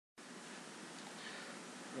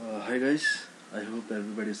Hi guys, I hope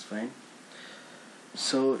everybody is fine.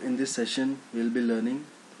 So in this session we'll be learning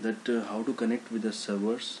that how to connect with the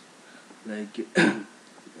servers, like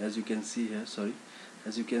as you can see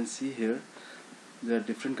here, there are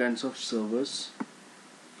different kinds of servers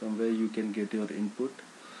from where you can get your input.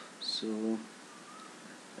 So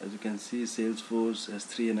as you can see, Salesforce,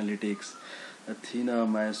 S3 Analytics, Athena,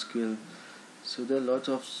 MySQL. So there are lots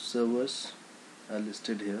of servers are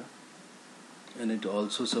listed here, and it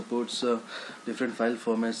also supports different file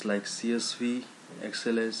formats like CSV,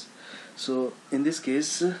 XLS. So in this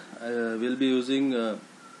case we'll be using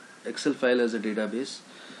Excel file as a database.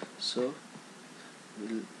 So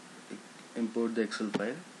we'll import the Excel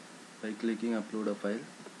file by clicking upload a file.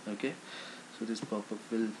 Okay, so this pop-up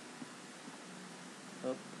will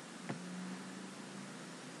up.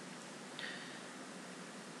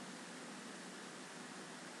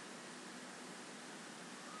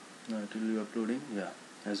 Now it will be uploading. Yeah,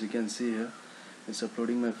 as you can see here, it's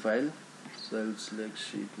uploading my file. So I will select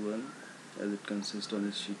sheet 1 as it consists on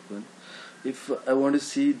this sheet 1. If I want to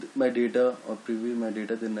see my data or preview my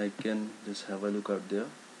data, then I can just have a look out there.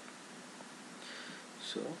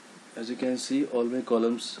 So as you can see, all my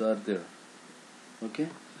columns are there. Okay,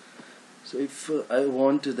 so if I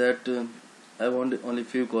want that I want only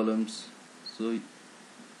few columns, so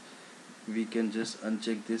we can just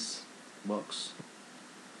uncheck this box.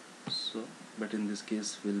 So but in this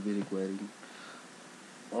case we'll be requiring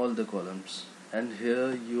all the columns, and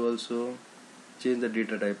here you also change the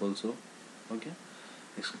data type also. Okay,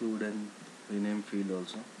 exclude and rename field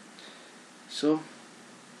also. So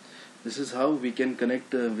this is how we can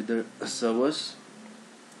connect with the servers.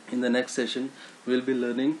 In the next session we will be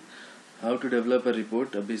learning how to develop a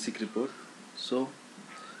report, a basic report. So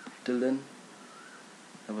till then,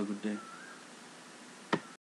 have a good day.